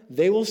there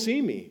they will see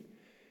me.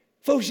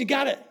 Folks, you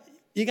gotta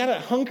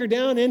hunker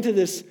down into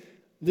this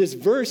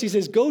verse. He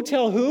says, go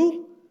tell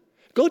who?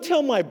 Go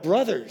tell my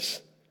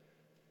brothers.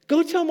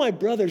 Go tell my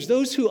brothers,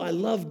 those who I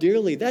love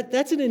dearly.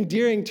 That's an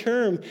endearing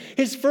term.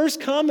 His first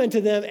comment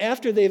to them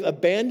after they've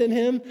abandoned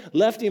him,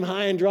 left him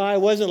high and dry,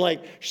 wasn't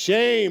like,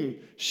 shame,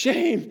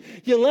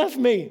 you left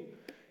me.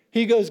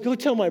 He goes, go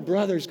tell my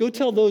brothers. Go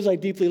tell those I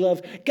deeply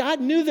love.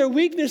 God knew their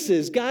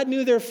weaknesses. God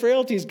knew their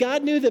frailties.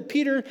 God knew that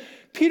Peter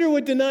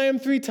would deny him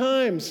 3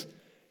 times.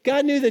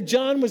 God knew that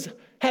John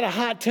had a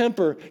hot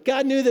temper.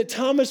 God knew that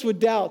Thomas would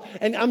doubt.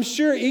 And I'm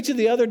sure each of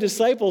the other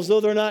disciples,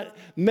 though they're not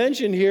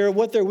mentioned here,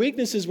 what their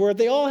weaknesses were,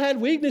 they all had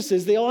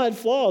weaknesses. They all had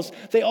flaws.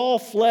 They all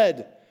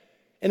fled.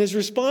 And his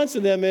response to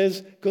them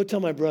is, go tell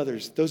my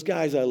brothers, those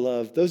guys I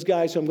love, those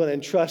guys who I'm going to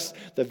entrust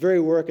the very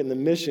work and the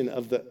mission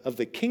of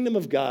the kingdom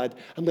of God,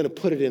 I'm going to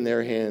put it in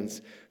their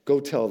hands. Go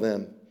tell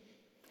them.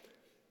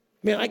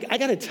 Man, I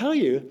got to tell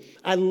you,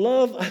 I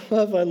love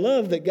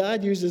that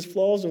God uses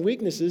flaws and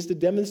weaknesses to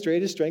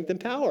demonstrate his strength and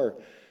power.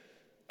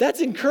 That's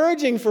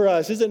encouraging for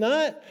us, is it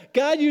not?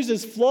 God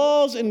uses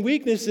flaws and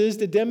weaknesses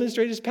to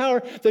demonstrate his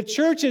power. The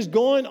church has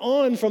gone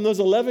on from those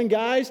 11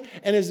 guys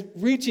and is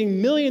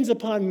reaching millions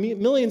upon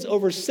millions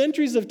over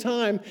centuries of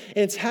time,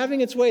 and it's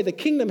having its way. The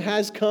kingdom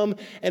has come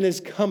and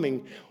is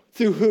coming.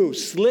 Through who?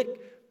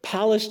 Slick,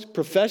 polished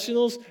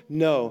professionals?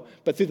 No,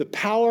 but through the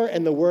power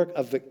and the work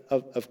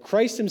of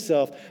Christ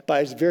himself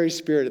by his very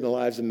Spirit in the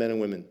lives of men and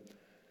women.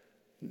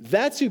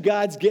 That's who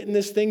God's getting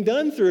this thing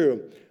done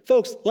through.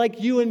 Folks,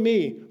 like you and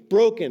me,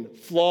 broken,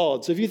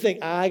 flawed. So if you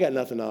think, I got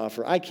nothing to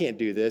offer, I can't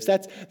do this,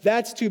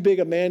 that's too big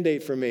a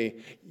mandate for me.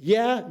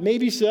 Yeah,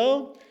 maybe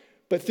so,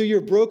 but through your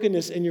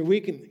brokenness and your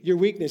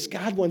weakness,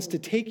 God wants to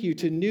take you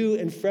to new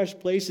and fresh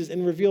places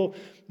and reveal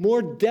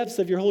more depths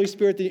of your Holy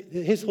Spirit,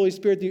 his Holy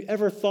Spirit that you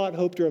ever thought,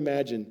 hoped, or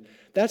imagined.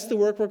 That's the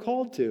work we're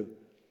called to.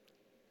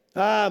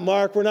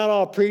 Mark, we're not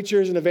all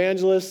preachers and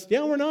evangelists.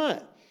 Yeah, we're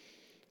not.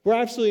 We're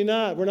absolutely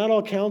not. We're not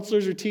all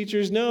counselors or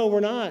teachers. No, we're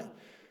not.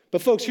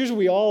 But folks, here's what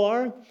we all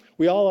are.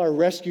 We all are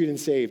rescued and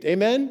saved.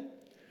 Amen?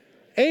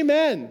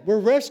 Amen. We're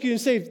rescued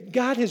and saved.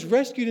 God has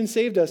rescued and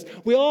saved us.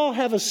 We all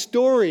have a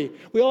story.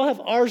 We all have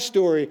our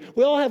story.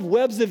 We all have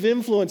webs of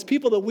influence,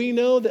 people that we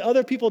know that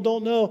other people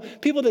don't know,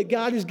 people that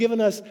God has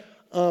given us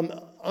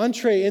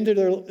entree into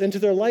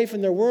their life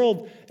and their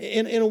world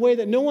in a way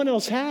that no one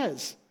else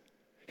has.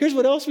 Here's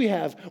what else we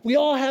have. We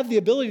all have the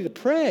ability to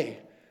pray.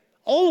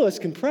 All of us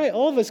can pray.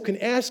 All of us can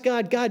ask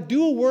God,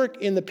 do a work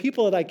in the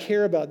people that I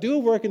care about. Do a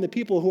work in the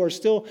people who are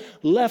still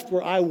left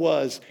where I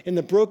was, in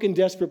the broken,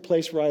 desperate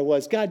place where I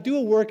was. God, do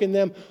a work in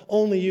them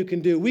only you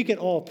can do. We can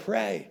all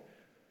pray.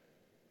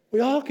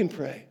 We all can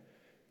pray.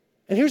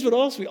 And here's what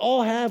else we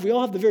all have. We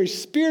all have the very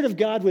Spirit of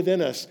God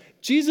within us.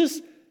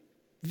 Jesus'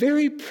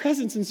 very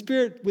presence and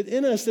Spirit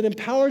within us that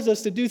empowers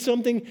us to do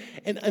something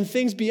and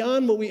things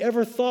beyond what we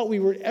ever thought we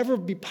would ever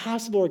be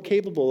possible or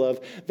capable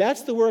of.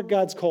 That's the work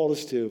God's called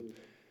us to.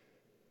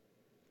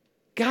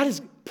 God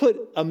has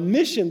put a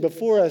mission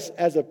before us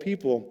as a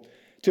people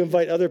to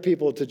invite other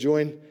people to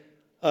join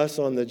us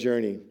on the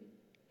journey.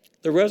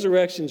 The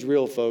resurrection's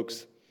real,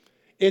 folks.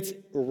 It's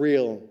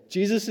real.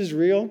 Jesus is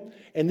real,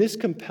 and this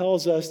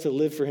compels us to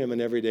live for him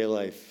in everyday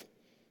life.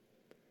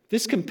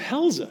 This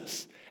compels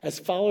us as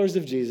followers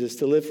of Jesus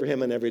to live for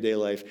him in everyday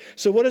life.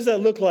 So what does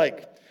that look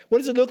like? What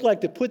does it look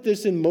like to put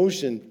this in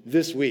motion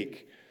this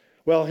week?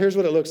 Well, here's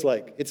what it looks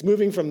like. It's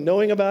moving from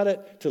knowing about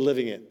it to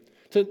living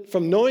it.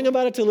 From knowing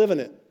about it to living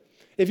it.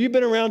 If you've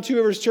been around Two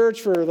Rivers Church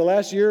for the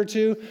last year or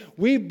two,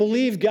 we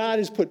believe God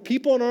has put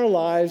people in our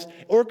lives,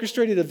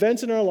 orchestrated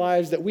events in our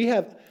lives that we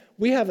have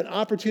we have an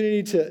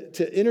opportunity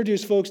to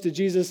introduce folks to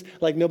Jesus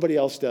like nobody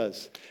else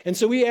does. And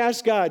so we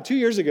asked God 2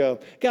 years ago,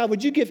 God,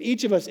 would you give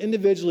each of us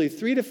individually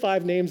 3 to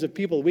 5 names of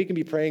people we can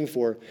be praying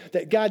for?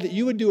 That God, that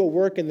you would do a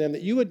work in them,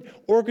 that you would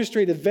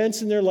orchestrate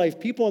events in their life,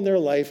 people in their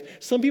life,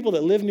 some people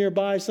that live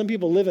nearby, some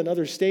people live in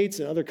other states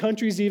and other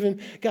countries even.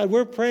 God,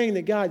 we're praying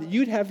that God, that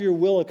you'd have your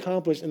will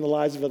accomplished in the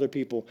lives of other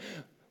people.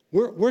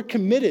 We're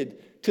committed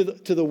to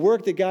the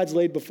work that God's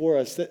laid before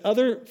us, that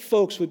other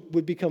folks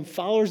would become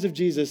followers of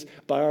Jesus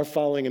by our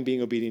following and being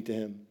obedient to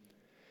him.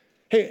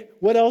 Hey,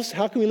 what else?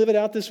 How can we live it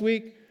out this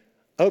week?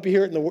 I hope you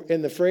hear it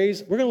in the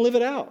phrase, we're going to live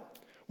it out.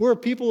 We're a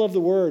people of the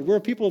Word. We're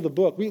a people of the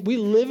book. We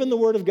live in the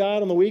Word of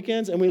God on the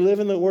weekends, and we live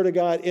in the Word of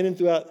God in and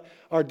throughout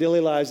our daily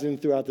lives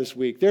and throughout this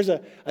week. There's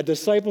a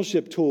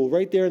discipleship tool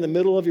right there in the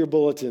middle of your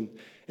bulletin.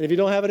 And if you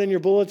don't have it in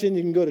your bulletin,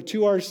 you can go to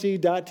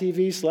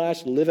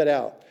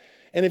 2rc.tv/live-it-out.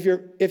 And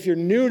if you're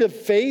new to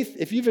faith,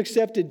 if you've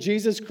accepted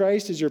Jesus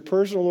Christ as your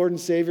personal Lord and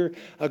Savior,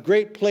 a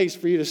great place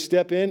for you to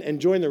step in and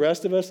join the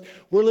rest of us.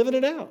 We're living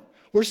it out.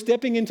 We're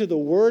stepping into the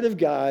Word of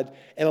God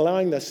and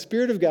allowing the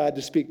Spirit of God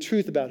to speak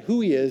truth about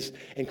who He is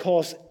and call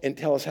us and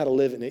tell us how to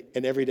live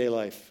in everyday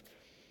life.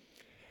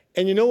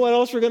 And you know what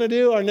else we're going to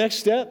do? Our next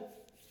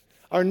step?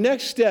 Our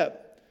next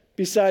step,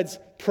 besides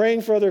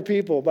praying for other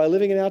people by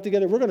living it out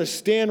together, we're going to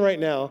stand right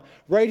now,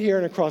 right here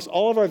and across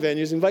all of our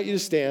venues. I invite you to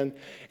stand.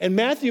 And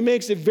Matthew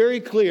makes it very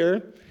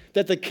clear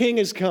that the King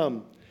has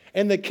come.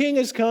 And the King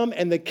has come,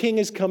 and the King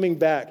is coming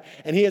back.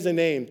 And He has a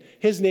name.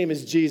 His name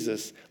is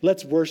Jesus.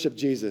 Let's worship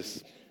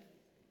Jesus.